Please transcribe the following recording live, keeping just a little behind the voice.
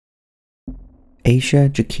Asha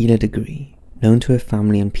Jakila Degree, known to her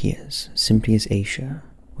family and peers simply as Asha,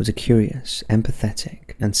 was a curious,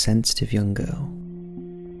 empathetic, and sensitive young girl.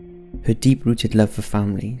 Her deep-rooted love for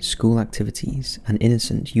family, school activities, and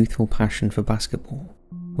innocent, youthful passion for basketball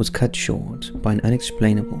was cut short by an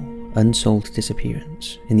unexplainable, unsolved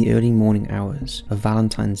disappearance in the early morning hours of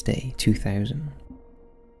Valentine's Day 2000,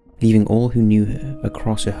 leaving all who knew her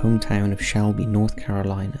across her hometown of Shelby, North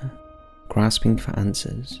Carolina, grasping for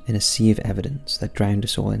answers in a sea of evidence that drowned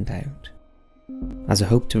us all in doubt. As a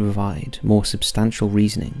hope to provide more substantial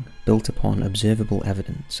reasoning built upon observable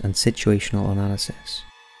evidence and situational analysis,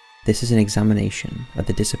 this is an examination of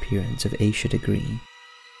the disappearance of Asha Degree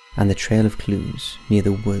and the trail of clues near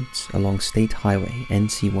the woods along State Highway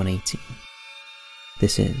NC 180.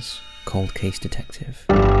 This is Cold Case Detective.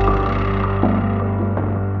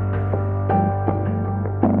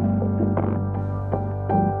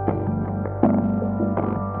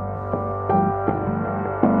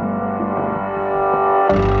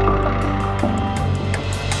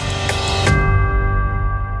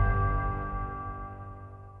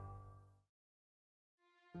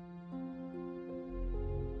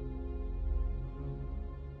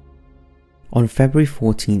 On February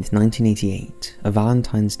 14th, 1988, a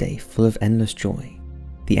Valentine's Day full of endless joy,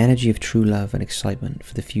 the energy of true love and excitement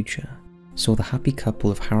for the future, saw the happy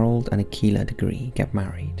couple of Harold and Akila Degree get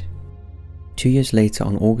married. 2 years later,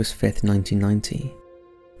 on August 5th, 1990,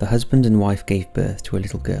 the husband and wife gave birth to a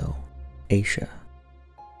little girl, Asha,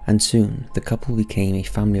 and soon the couple became a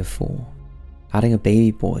family of 4, adding a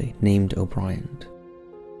baby boy named O'Brien.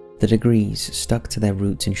 The Degrees stuck to their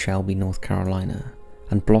roots in Shelby, North Carolina,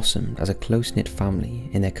 and blossomed as a close-knit family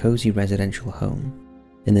in their cozy residential home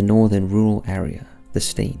in the northern rural area, the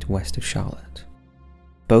state west of Charlotte.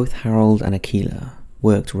 Both Harold and Akila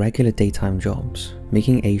worked regular daytime jobs,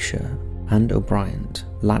 making Asha and O'Brien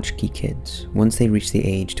latchkey kids once they reached the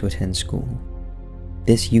age to attend school.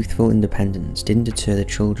 This youthful independence didn't deter the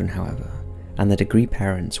children, however, and the Degree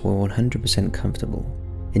parents were 100% comfortable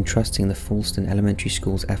in trusting the Falston Elementary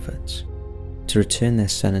School's efforts to return their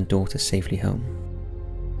son and daughter safely home.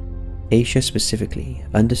 Asha specifically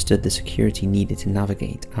understood the security needed to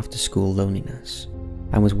navigate after-school loneliness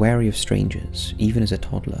and was wary of strangers even as a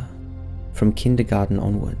toddler. From kindergarten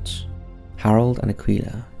onwards, Harold and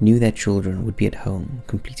Akila knew their children would be at home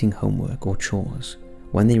completing homework or chores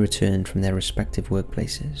when they returned from their respective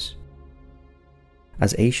workplaces.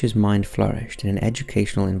 As Asha's mind flourished in an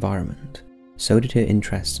educational environment, so did her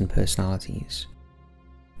interests and personalities.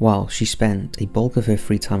 While she spent a bulk of her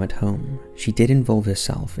free time at home, she did involve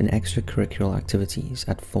herself in extracurricular activities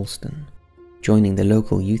at Falston, joining the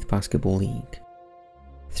local youth basketball league.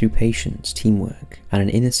 Through patience, teamwork, and an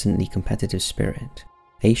innocently competitive spirit,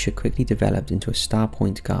 Asha quickly developed into a star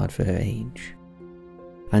point guard for her age,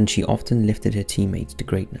 and she often lifted her teammates to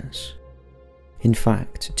greatness. In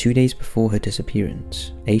fact, 2 days before her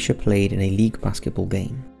disappearance, Asha played in a league basketball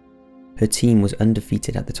game. Her team was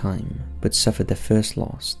undefeated at the time, but suffered their first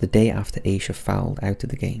loss the day after Asha fouled out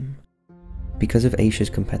of the game. Because of Asha's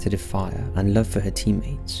competitive fire and love for her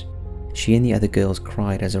teammates, she and the other girls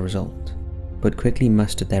cried as a result, but quickly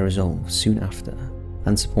mustered their resolve soon after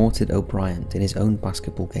and supported O'Brien in his own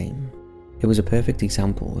basketball game. It was a perfect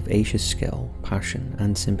example of Asha's skill, passion,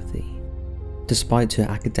 and sympathy. Despite her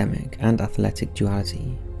academic and athletic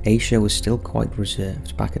duality, Asha was still quite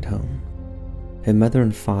reserved back at home. Her mother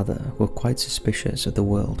and father were quite suspicious of the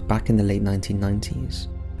world back in the late 1990s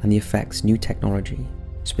and the effects new technology,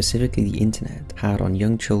 specifically the internet, had on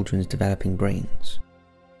young children's developing brains.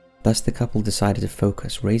 Thus the couple decided to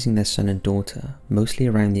focus raising their son and daughter mostly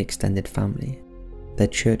around the extended family, their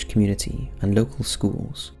church community and local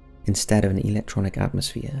schools instead of an electronic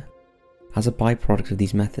atmosphere. As a byproduct of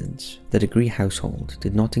these methods, the Degree household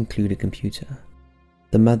did not include a computer.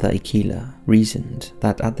 The mother, Akila, reasoned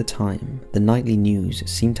that at the time, the nightly news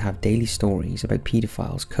seemed to have daily stories about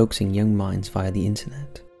paedophiles coaxing young minds via the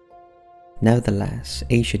internet. Nevertheless,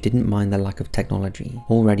 Asha didn't mind the lack of technology,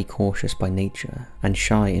 already cautious by nature and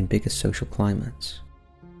shy in bigger social climates.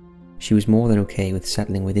 She was more than okay with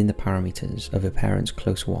settling within the parameters of her parents'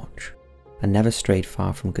 close watch, and never strayed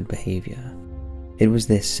far from good behaviour. It was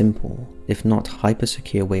this simple, if not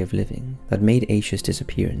hyper-secure way of living that made Asha's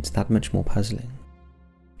disappearance that much more puzzling.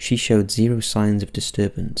 She showed zero signs of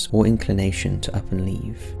disturbance or inclination to up and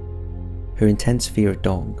leave. Her intense fear of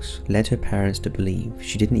dogs led her parents to believe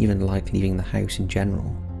she didn't even like leaving the house in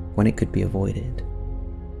general when it could be avoided.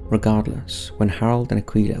 Regardless, when Harold and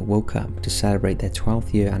Akila woke up to celebrate their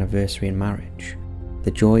 12th year anniversary in marriage, the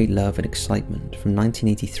joy, love and excitement from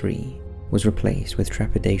 1983 was replaced with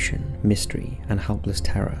trepidation, mystery and helpless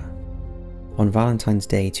terror. On Valentine's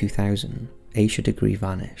Day 2000, Asha Degree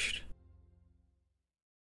vanished.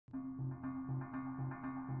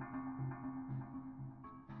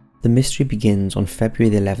 The mystery begins on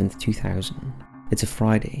February 11th, 2000. It's a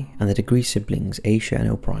Friday, and the Degree siblings, Asha and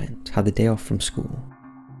O'Brien, had the day off from school.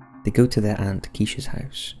 They go to their aunt Keisha's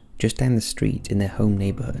house, just down the street in their home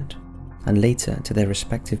neighbourhood, and later to their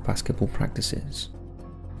respective basketball practices.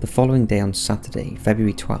 The following day on Saturday,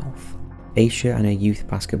 February 12th, Asha and her youth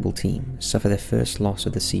basketball team suffer their first loss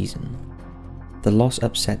of the season. The loss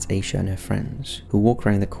upsets Asha and her friends, who walk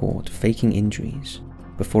around the court faking injuries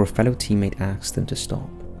before a fellow teammate asks them to stop.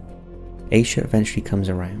 Asha eventually comes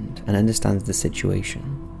around and understands the situation,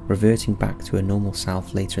 reverting back to her normal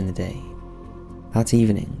self later in the day. That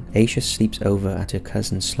evening, Asha sleeps over at her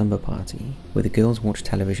cousin's slumber party, where the girls watch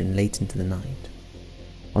television late into the night.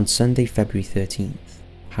 On Sunday, February 13th,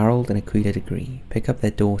 Harold and Aquila Degree pick up their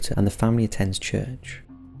daughter and the family attends church.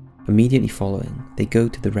 Immediately following, they go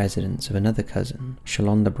to the residence of another cousin,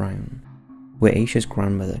 Shalonda Brown, where Asha's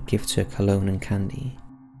grandmother gifts her cologne and candy.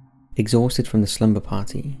 Exhausted from the slumber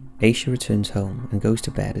party, Asha returns home and goes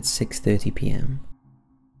to bed at 6:30 p.m.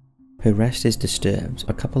 Her rest is disturbed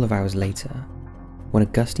a couple of hours later, when a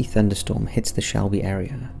gusty thunderstorm hits the Shelby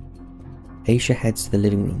area. Asha heads to the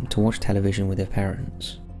living room to watch television with her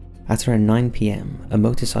parents. At around 9 p.m, a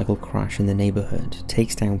motorcycle crash in the neighbourhood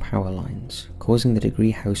takes down power lines, causing the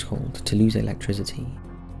Degree household to lose electricity.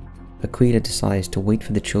 Aquila decides to wait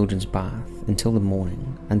for the children's bath until the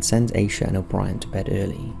morning and sends Asha and O'Brien to bed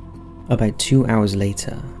early. About 2 hours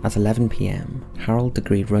later, at 11 p.m, Harold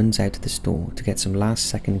Degree runs out to the store to get some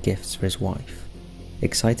last-second gifts for his wife,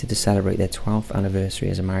 excited to celebrate their 12th anniversary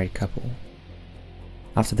as a married couple.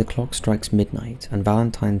 After the clock strikes midnight and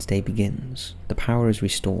Valentine's Day begins, the power is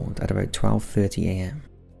restored at about 12:30 a.m.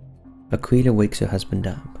 Aquila wakes her husband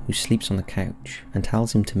up, who sleeps on the couch, and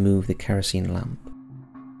tells him to move the kerosene lamp.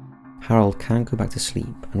 Harold can't go back to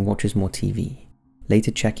sleep and watches more TV,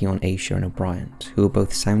 later checking on Asha and O'Brien, who are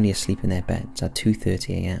both soundly asleep in their beds at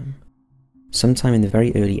 2:30 a.m. Sometime in the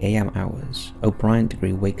very early AM hours, O'Brien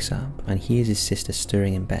Degree wakes up and hears his sister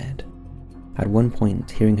stirring in bed, at one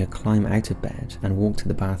point hearing her climb out of bed and walk to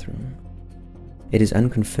the bathroom. It is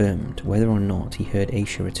unconfirmed whether or not he heard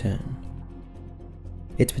Asha return.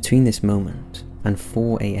 It's between this moment and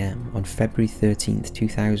 4 a.m. on February 13th,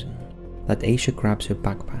 2000, that Asha grabs her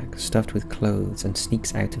backpack stuffed with clothes and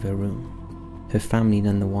sneaks out of her room, her family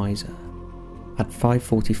none the wiser. At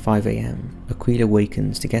 5:45 a.m, Aquila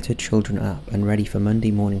wakens to get her children up and ready for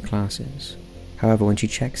Monday morning classes. However, when she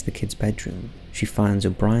checks the kids' bedroom, she finds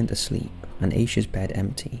O'Brien asleep and Asha's bed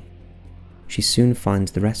empty. She soon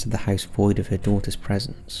finds the rest of the house void of her daughter's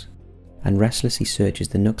presence, and restlessly searches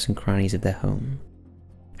the nooks and crannies of their home.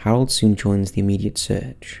 Harold soon joins the immediate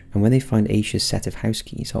search, and when they find Asha's set of house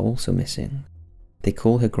keys are also missing, they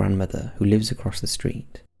call her grandmother, who lives across the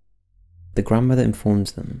street. The grandmother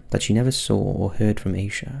informs them that she never saw or heard from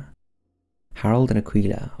Asha. Harold and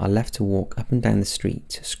Aquila are left to walk up and down the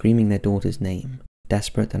street screaming their daughter's name,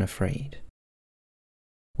 desperate and afraid.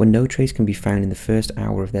 When no trace can be found in the first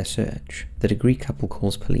hour of their search, the Degree couple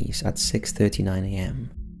calls police at 6:39 a.m.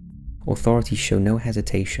 Authorities show no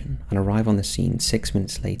hesitation and arrive on the scene 6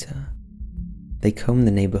 minutes later. They comb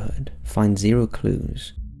the neighbourhood, find zero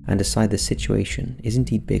clues, and decide the situation is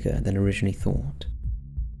indeed bigger than originally thought.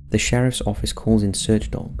 The sheriff's office calls in search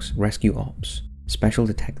dogs, rescue ops, special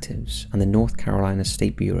detectives, and the North Carolina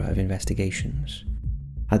State Bureau of Investigations.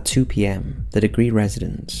 At 2 p.m, the Degree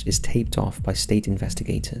residence is taped off by state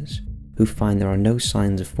investigators, who find there are no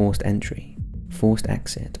signs of forced entry, forced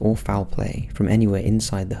exit, or foul play from anywhere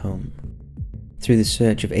inside the home. Through the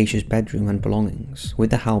search of Asha's bedroom and belongings, with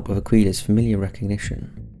the help of Aquila's familiar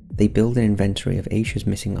recognition, they build an inventory of Asha's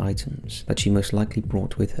missing items that she most likely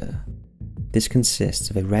brought with her. This consists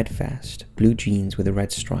of a red vest, blue jeans with a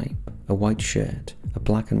red stripe, a white shirt, a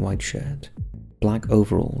black and white shirt, black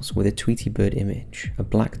overalls with a Tweety Bird image, a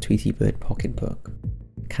black Tweety Bird pocketbook,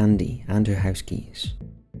 candy, and her house keys.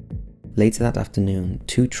 Later that afternoon,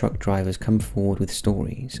 2 truck drivers come forward with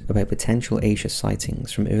stories about potential Asha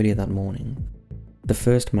sightings from earlier that morning. The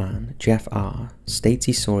first man, Jeff R., states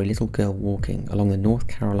he saw a little girl walking along the North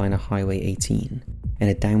Carolina Highway 18 in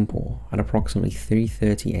a downpour at approximately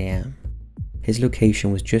 3:30 a.m. His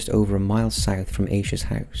location was just over a mile south from Asha's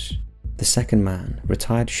house. The second man,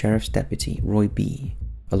 retired Sheriff's Deputy Roy B.,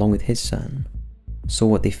 along with his son, saw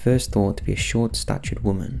what they first thought to be a short-statured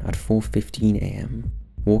woman at 4:15 a.m.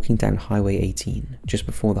 walking down Highway 18 just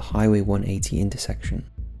before the Highway 180 intersection.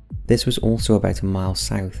 This was also about a mile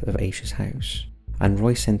south of Asha's house, and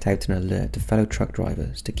Roy sent out an alert to fellow truck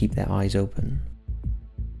drivers to keep their eyes open.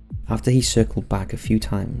 After he circled back a few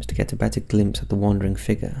times to get a better glimpse at the wandering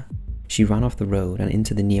figure, she ran off the road and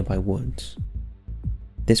into the nearby woods.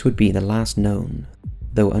 This would be the last known,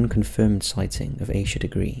 though unconfirmed, sighting of Asha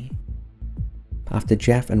Degree. After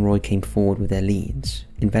Jeff and Roy came forward with their leads,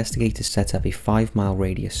 investigators set up a 5-mile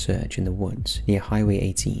radius search in the woods near Highway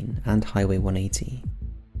 18 and Highway 180.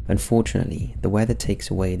 Unfortunately, the weather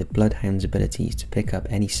takes away the bloodhound's abilities to pick up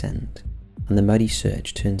any scent, and the muddy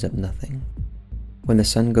search turns up nothing. When the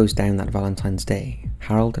sun goes down that Valentine's Day,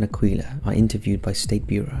 Harold and Aquila are interviewed by State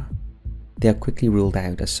Bureau. They are quickly ruled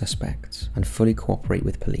out as suspects and fully cooperate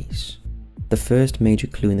with police. The first major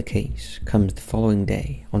clue in the case comes the following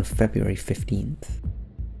day, on February 15th.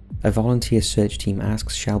 A volunteer search team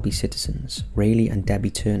asks Shelby citizens, Rayleigh and Debbie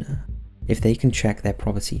Turner, if they can check their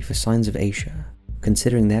property for signs of Asha,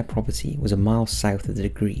 considering their property was a mile south of the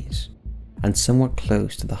Degrees and somewhat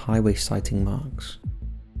close to the highway sighting marks.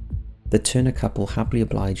 The Turner couple happily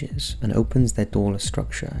obliges and opens their doorless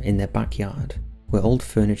structure in their backyard where old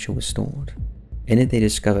furniture was stored. In it they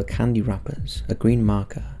discover candy wrappers, a green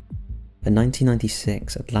marker, a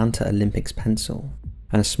 1996 Atlanta Olympics pencil,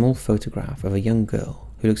 and a small photograph of a young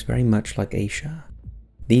girl who looks very much like Asha.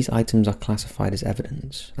 These items are classified as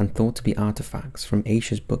evidence and thought to be artifacts from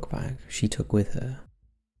Asha's book bag she took with her.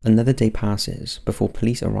 Another day passes before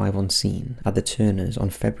police arrive on scene at the Turners on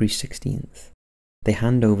February 16th. They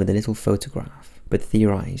hand over the little photograph, but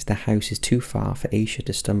theorize the house is too far for Asha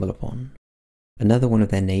to stumble upon. Another one of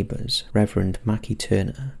their neighbors, Reverend Mackie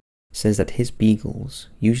Turner, says that his beagles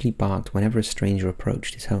usually barked whenever a stranger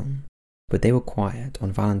approached his home, but they were quiet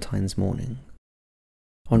on Valentine's morning.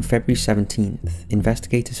 On February 17th,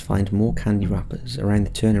 investigators find more candy wrappers around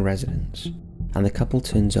the Turner residence, and the couple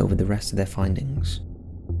turns over the rest of their findings.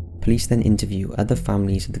 Police then interview other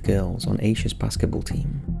families of the girls on Asha's basketball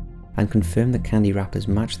team, and confirm the candy wrappers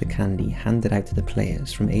match the candy handed out to the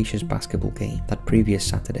players from Asha's basketball game that previous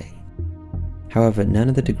Saturday. However, none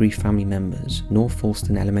of the Degree family members, nor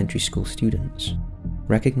Falston Elementary School students,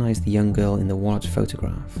 recognize the young girl in the wallet's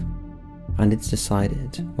photograph, and it's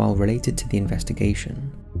decided, while related to the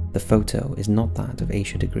investigation, the photo is not that of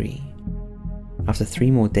Asha Degree. After 3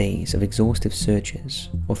 more days of exhaustive searches,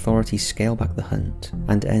 authorities scale back the hunt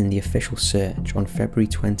and end the official search on February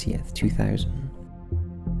 20th, 2000.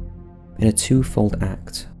 In a twofold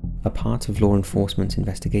act, a part of law enforcement's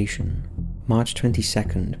investigation, March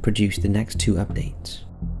 22nd produced the next 2 updates.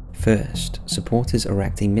 First, supporters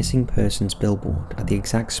erect a missing persons billboard at the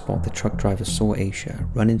exact spot the truck driver saw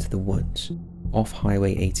Asha run into the woods, off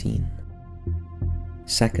Highway 18.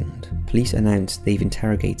 Second, police announced they've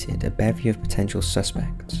interrogated a bevy of potential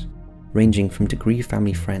suspects, ranging from Degree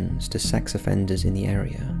family friends to sex offenders in the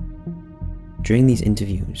area. During these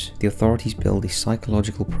interviews, the authorities build a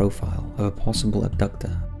psychological profile of a possible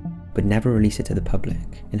abductor, but never release it to the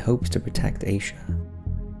public in hopes to protect Asha.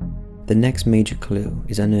 The next major clue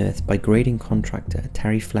is unearthed by grading contractor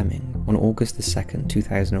Terry Fleming on August 2nd,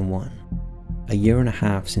 2001, a year and a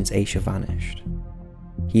half since Asha vanished.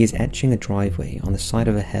 He is etching a driveway on the side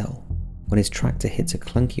of a hill when his tractor hits a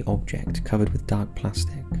clunky object covered with dark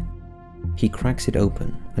plastic. He cracks it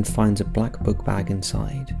open and finds a black book bag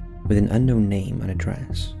inside with an unknown name and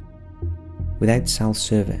address. Without cell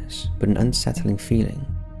service but an unsettling feeling,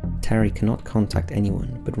 Terry cannot contact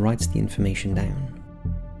anyone but writes the information down.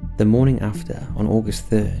 The morning after, on August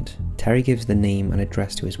 3rd, Terry gives the name and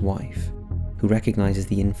address to his wife, who recognizes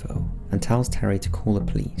the info and tells Terry to call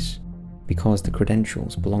the police because the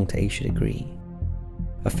credentials belong to Asha Degree.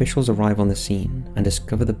 Officials arrive on the scene and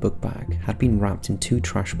discover the book bag had been wrapped in 2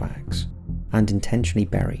 trash bags and intentionally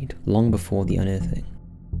buried long before the unearthing.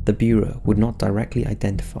 The Bureau would not directly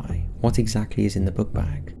identify what exactly is in the book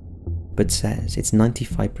bag, but says it's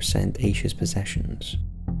 95% Asha's possessions,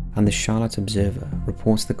 and the Charlotte Observer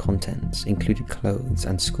reports the contents included clothes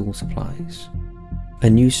and school supplies. A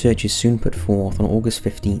new search is soon put forth on August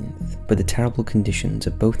 15th, but the terrible conditions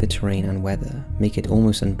of both the terrain and weather make it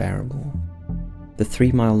almost unbearable. The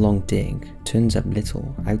 3-mile-long dig turns up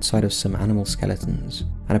little outside of some animal skeletons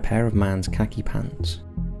and a pair of man's khaki pants,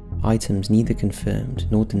 items neither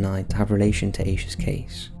confirmed nor denied to have relation to Asha's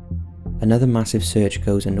case. Another massive search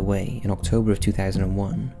goes underway in October of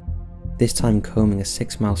 2001, this time combing a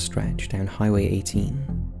 6-mile stretch down Highway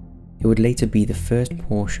 18. It would later be the first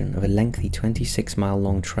portion of a lengthy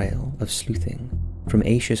 26-mile-long trail of sleuthing from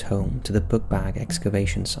Asha's home to the book bag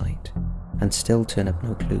excavation site, and still turn up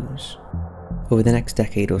no clues. Over the next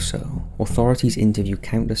decade or so, authorities interview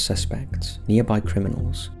countless suspects, nearby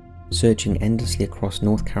criminals, searching endlessly across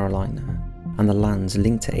North Carolina and the lands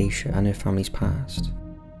linked to Asha and her family's past.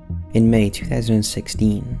 In May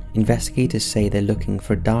 2016, investigators say they're looking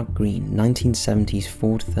for a dark green 1970s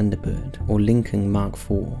Ford Thunderbird or Lincoln Mark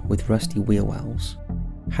IV with rusty wheel wells,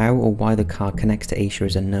 How or why the car connects to Asha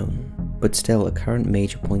is unknown, but still a current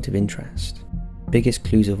major point of interest. Biggest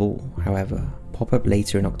clues of all, however, pop up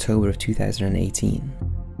later in October of 2018.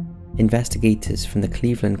 Investigators from the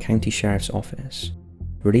Cleveland County Sheriff's Office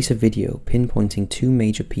release a video pinpointing two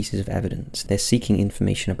major pieces of evidence they're seeking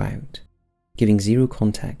information about, giving zero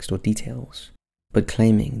context or details, but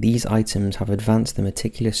claiming these items have advanced the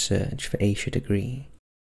meticulous search for Asha degree.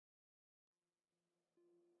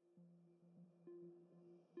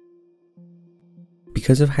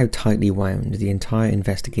 Because of how tightly wound the entire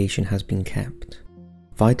investigation has been kept,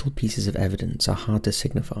 vital pieces of evidence are hard to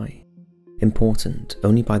signify, important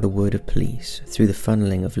only by the word of police through the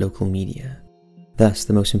funneling of local media. Thus,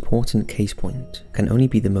 the most important case point can only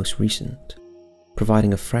be the most recent,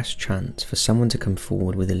 providing a fresh chance for someone to come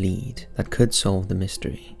forward with a lead that could solve the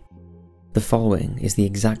mystery. The following is the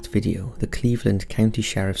exact video the Cleveland County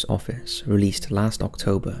Sheriff's Office released last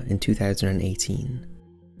October in 2018,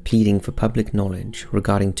 pleading for public knowledge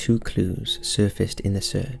regarding two clues surfaced in the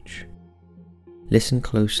search. Listen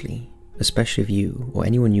closely, especially if you or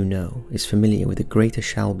anyone you know is familiar with the greater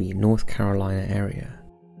Shelby, North Carolina area.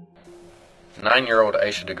 9-year-old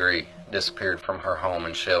Asha Degree disappeared from her home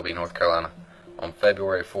in Shelby, North Carolina on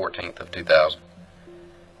February 14th of 2000.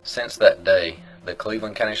 Since that day, the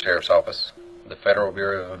Cleveland County Sheriff's Office, the Federal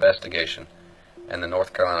Bureau of Investigation, and the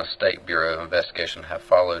North Carolina State Bureau of Investigation have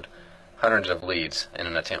followed hundreds of leads in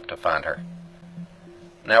an attempt to find her.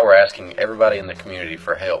 Now we're asking everybody in the community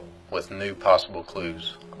for help with new possible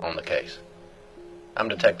clues on the case. I'm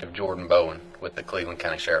Detective Jordan Bowen with the Cleveland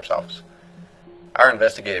County Sheriff's Office. Our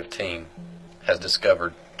investigative team has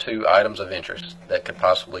discovered two items of interest that could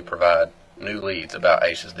possibly provide new leads about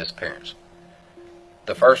Asha's disappearance.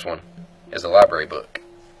 The first one is a library book.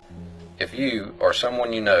 If you or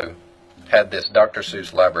someone you know had this Dr.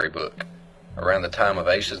 Seuss library book around the time of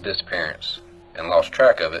Asha's disappearance and lost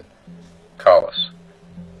track of it, call us.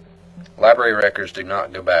 Library records do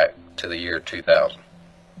not go back to the year 2000.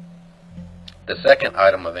 The second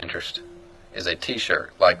item of interest is a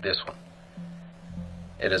t-shirt like this one.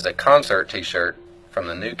 It is a concert t-shirt from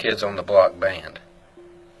the New Kids on the Block band.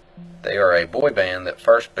 They are a boy band that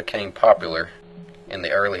first became popular in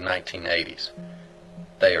the early 1980s.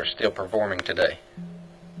 They are still performing today.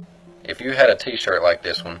 If you had a t-shirt like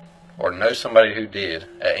this one, or know somebody who did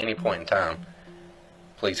at any point in time,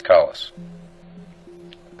 please call us.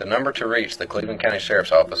 The number to reach the Cleveland County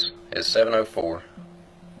Sheriff's Office is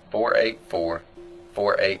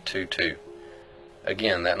 704-484-4822.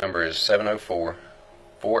 Again, that number is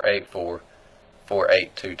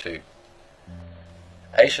 704-484-4822.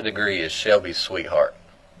 Asha Degree is Shelby's sweetheart,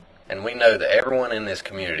 and we know that everyone in this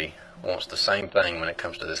community wants the same thing when it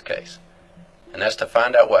comes to this case, and that's to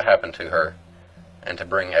find out what happened to her and to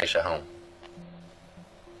bring Asha home.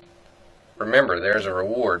 Remember, there is a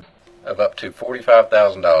reward of up to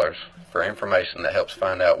 $45,000 for information that helps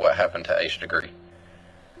find out what happened to Asha Degree.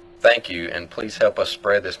 Thank you, and please help us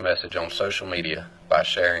spread this message on social media by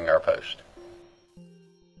sharing our post.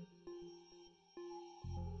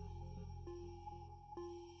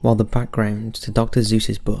 While the background to Dr.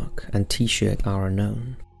 Seuss's book and t-shirt are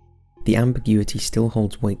unknown, the ambiguity still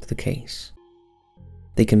holds weight to the case.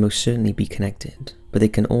 They can most certainly be connected, but they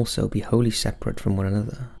can also be wholly separate from one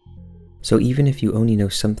another. So even if you only know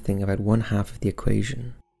something about one half of the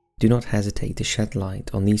equation, do not hesitate to shed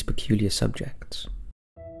light on these peculiar subjects.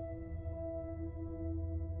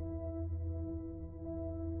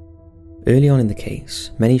 Early on in the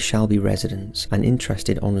case, many Shelby residents and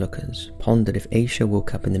interested onlookers pondered if Asha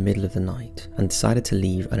woke up in the middle of the night and decided to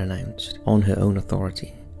leave unannounced, on her own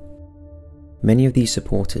authority. Many of these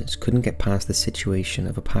supporters couldn't get past the situation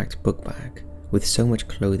of a packed book bag with so much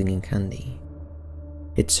clothing and candy.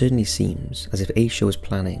 It certainly seems as if Asha was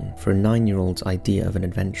planning for a 9-year-old's idea of an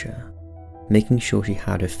adventure, making sure she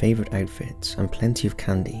had her favourite outfits and plenty of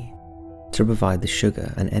candy to provide the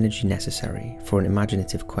sugar and energy necessary for an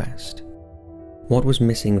imaginative quest. What was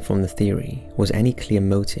missing from the theory was any clear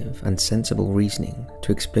motive and sensible reasoning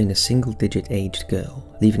to explain a single-digit aged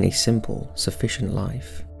girl leaving a simple, sufficient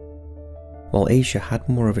life. While Asha had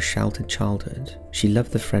more of a sheltered childhood, she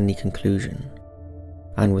loved the friendly conclusion,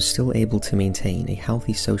 and was still able to maintain a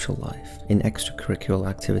healthy social life in extracurricular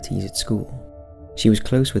activities at school. She was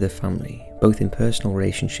close with her family, both in personal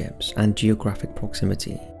relationships and geographic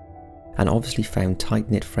proximity, and obviously found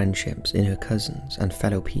tight-knit friendships in her cousins and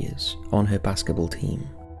fellow peers on her basketball team.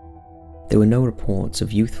 There were no reports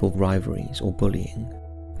of youthful rivalries or bullying,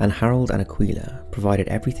 and Harold and Aquila provided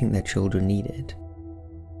everything their children needed.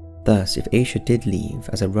 Thus, if Asha did leave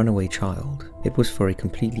as a runaway child, it was for a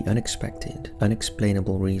completely unexpected,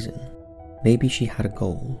 unexplainable reason. Maybe she had a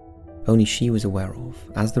goal, only she was aware of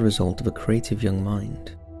as the result of a creative young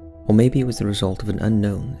mind. Or maybe it was the result of an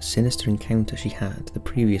unknown, sinister encounter she had the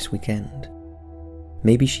previous weekend.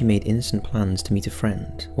 Maybe she made innocent plans to meet a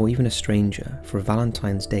friend, or even a stranger, for a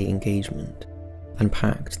Valentine's Day engagement, and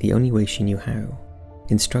packed the only way she knew how,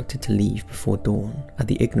 instructed to leave before dawn at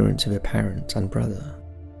the ignorance of her parents and brother.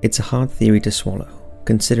 It's a hard theory to swallow,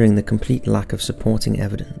 considering the complete lack of supporting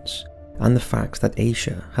evidence, and the fact that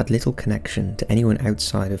Asha had little connection to anyone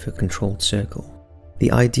outside of her controlled circle.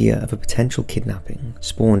 The idea of a potential kidnapping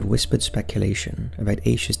spawned whispered speculation about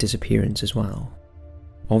Asha's disappearance as well.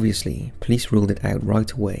 Obviously, police ruled it out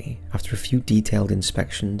right away after a few detailed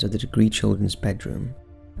inspections of the Degree children's bedroom,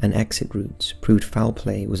 and exit routes proved foul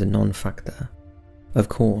play was a non-factor. Of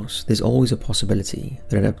course, there's always a possibility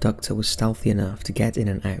that an abductor was stealthy enough to get in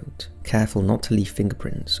and out, careful not to leave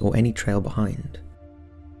fingerprints or any trail behind.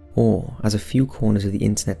 Or, as a few corners of the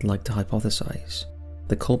internet like to hypothesize,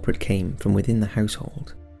 the culprit came from within the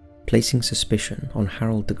household, placing suspicion on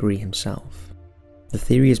Harold Degree himself. The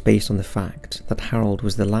theory is based on the fact that Harold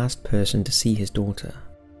was the last person to see his daughter,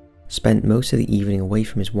 spent most of the evening away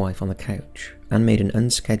from his wife on the couch, and made an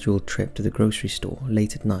unscheduled trip to the grocery store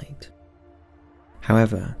late at night.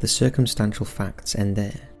 However, the circumstantial facts end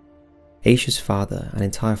there. Asha's father, and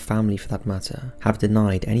entire family for that matter, have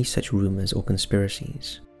denied any such rumours or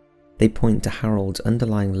conspiracies. They point to Harold's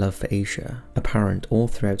underlying love for Asha, apparent all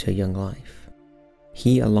throughout her young life.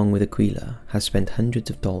 He, along with Aquila, has spent hundreds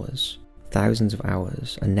of dollars, thousands of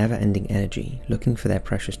hours, and never-ending energy looking for their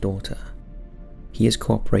precious daughter. He has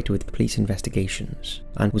cooperated with police investigations,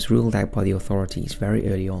 and was ruled out by the authorities very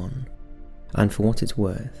early on, and for what it's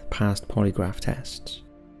worth, passed polygraph tests.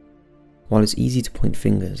 While it's easy to point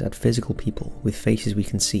fingers at physical people with faces we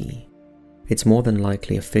can see, it's more than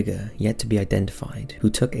likely a figure yet to be identified who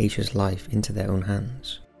took Asha's life into their own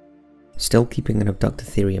hands. Still keeping an abductor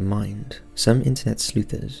theory in mind, some internet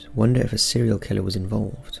sleuthers wonder if a serial killer was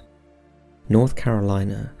involved. North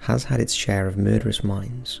Carolina has had its share of murderous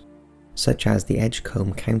minds, such as the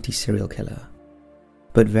Edgecombe County serial killer,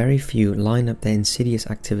 but very few line up their insidious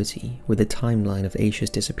activity with the timeline of Asha's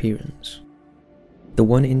disappearance. The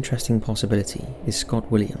one interesting possibility is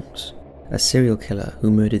Scott Williams, a serial killer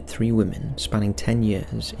who murdered 3 women spanning 10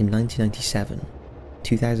 years in 1997,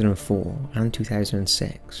 2004 and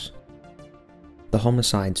 2006. The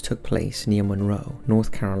homicides took place near Monroe,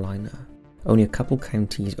 North Carolina, only a couple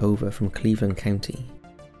counties over from Cleveland County,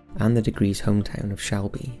 and the Degree's hometown of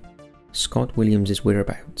Shelby. Scott Williams'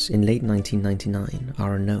 whereabouts in late 1999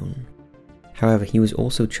 are unknown. However, he was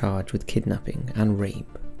also charged with kidnapping and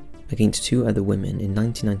rape against 2 other women in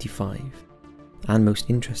 1995, and most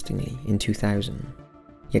interestingly in 2000.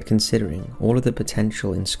 Yet considering all of the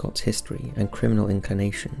potential in Scott's history and criminal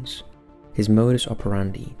inclinations, his modus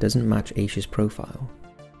operandi doesn't match Asha's profile.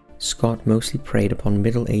 Scott mostly preyed upon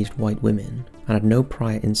middle-aged white women and had no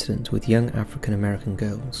prior incidents with young African American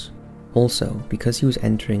girls. Also, because he was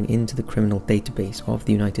entering into the criminal database of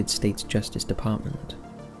the United States Justice Department,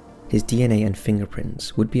 his DNA and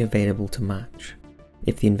fingerprints would be available to match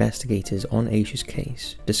if the investigators on Asha's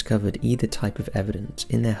case discovered either type of evidence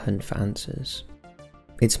in their hunt for answers.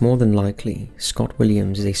 It's more than likely Scott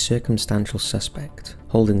Williams is a circumstantial suspect,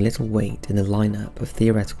 holding little weight in the lineup of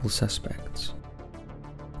theoretical suspects.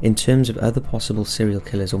 In terms of other possible serial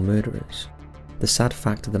killers or murderers, the sad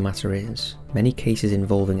fact of the matter is, many cases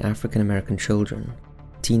involving African American children,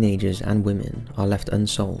 teenagers and women are left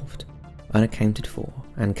unsolved, unaccounted for,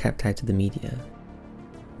 and kept out of the media.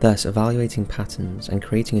 Thus, evaluating patterns and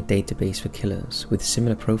creating a database for killers with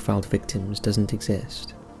similar profiled victims doesn't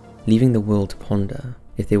exist, leaving the world to ponder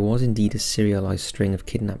if there was indeed a serialized string of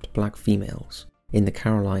kidnapped black females in the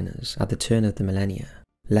Carolinas at the turn of the millennia,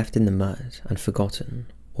 left in the mud and forgotten,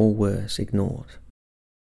 or worse, ignored.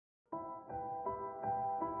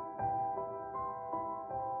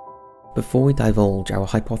 Before we divulge our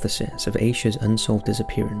hypothesis of Asha's unsolved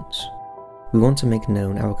disappearance, we want to make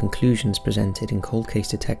known our conclusions presented in Cold Case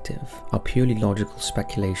Detective are purely logical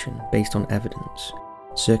speculation based on evidence,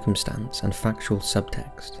 circumstance, and factual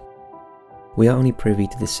subtext. We are only privy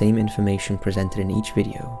to the same information presented in each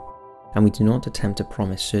video, and we do not attempt to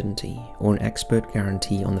promise certainty or an expert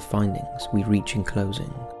guarantee on the findings we reach in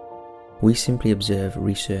closing. We simply observe,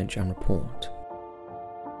 research, and report.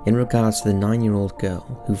 In regards to the 9-year-old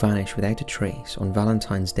girl who vanished without a trace on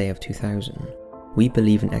Valentine's Day of 2000, we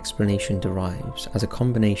believe an explanation derives as a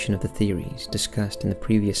combination of the theories discussed in the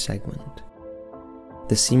previous segment.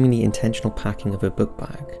 The seemingly intentional packing of her book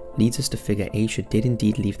bag leads us to figure Asha did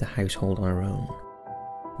indeed leave the household on her own.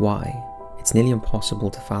 Why? It's nearly impossible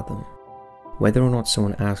to fathom. Whether or not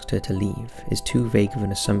someone asked her to leave is too vague of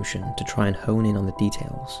an assumption to try and hone in on the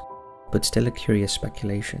details, but still a curious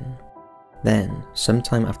speculation. Then,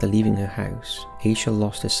 sometime after leaving her house, Asha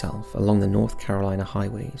lost herself along the North Carolina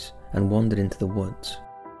highways and wandered into the woods,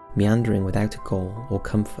 meandering without a goal or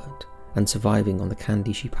comfort and surviving on the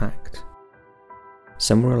candy she packed.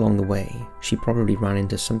 Somewhere along the way, she probably ran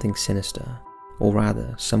into something sinister, or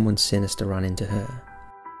rather, someone sinister ran into her.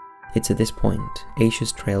 It's at this point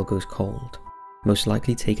Asha's trail goes cold, most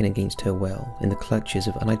likely taken against her will in the clutches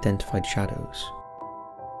of unidentified shadows.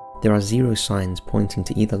 There are zero signs pointing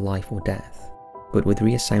to either life or death, but with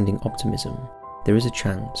resounding optimism, there is a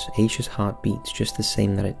chance Asha's heart beats just the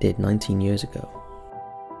same that it did 19 years ago.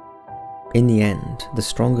 In the end, the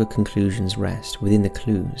stronger conclusions rest within the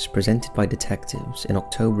clues presented by detectives in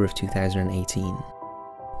October of 2018,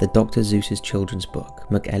 the Dr. Seuss's children's book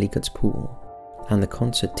McElligot's Pool, and the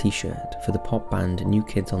concert t-shirt for the pop band New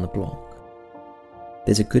Kids on the Block.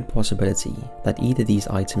 There's a good possibility that either these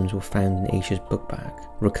items were found in Asha's book bag,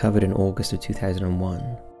 recovered in August of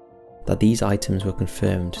 2001, that these items were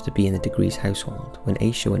confirmed to be in the Degrees household when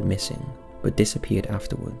Asha went missing, but disappeared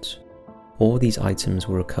afterwards, or these items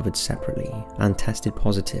were recovered separately and tested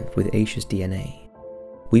positive with Asha's DNA.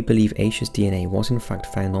 We believe Asha's DNA was in fact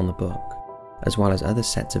found on the book, as well as other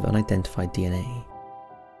sets of unidentified DNA.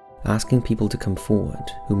 Asking people to come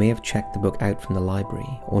forward who may have checked the book out from the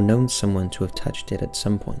library or known someone to have touched it at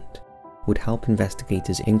some point would help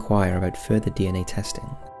investigators inquire about further DNA testing.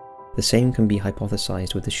 The same can be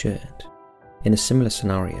hypothesized with the shirt. In a similar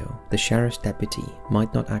scenario, the sheriff's deputy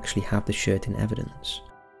might not actually have the shirt in evidence,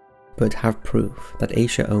 but have proof that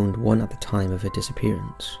Asha owned one at the time of her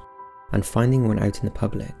disappearance, and finding one out in the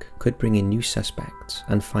public could bring in new suspects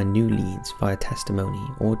and find new leads via testimony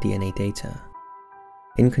or DNA data.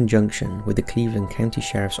 In conjunction with the Cleveland County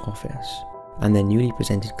Sheriff's Office and their newly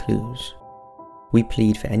presented clues, we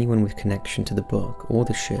plead for anyone with connection to the book or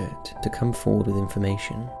the shirt to come forward with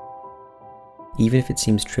information. Even if it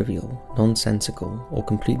seems trivial, nonsensical, or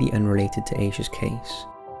completely unrelated to Asha's case,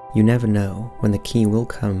 you never know when the key will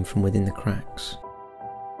come from within the cracks.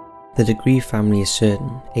 The Degree family is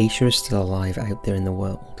certain Asha is still alive out there in the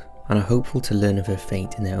world, and are hopeful to learn of her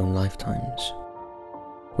fate in their own lifetimes.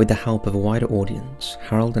 With the help of a wider audience,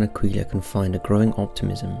 Harold and Aquila can find a growing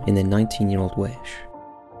optimism in their 19-year-old wish.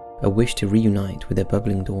 A wish to reunite with their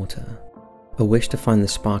bubbling daughter. A wish to find the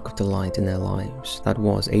spark of delight in their lives that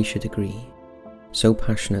was Asha Degree, so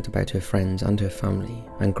passionate about her friends and her family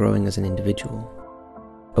and growing as an individual.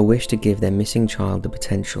 A wish to give their missing child the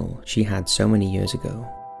potential she had so many years ago,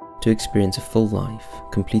 to experience a full life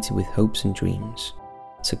completed with hopes and dreams,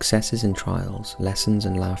 successes and trials, lessons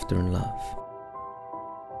and laughter and love.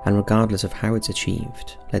 And regardless of how it's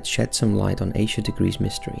achieved, let's shed some light on Asha Degree's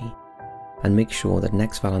mystery, and make sure that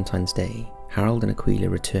next Valentine's Day, Harold and Aquila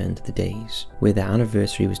return to the days where their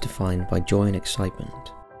anniversary was defined by joy and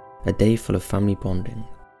excitement, a day full of family bonding,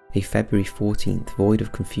 a February 14th void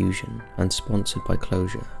of confusion and sponsored by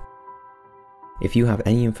closure. If you have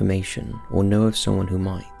any information or know of someone who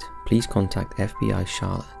might, please contact FBI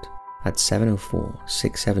Charlotte at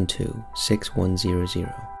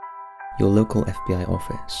 704-672-6100. Your local FBI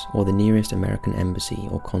office or the nearest American embassy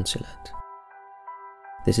or consulate.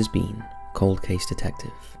 This has been Cold Case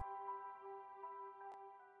Detective.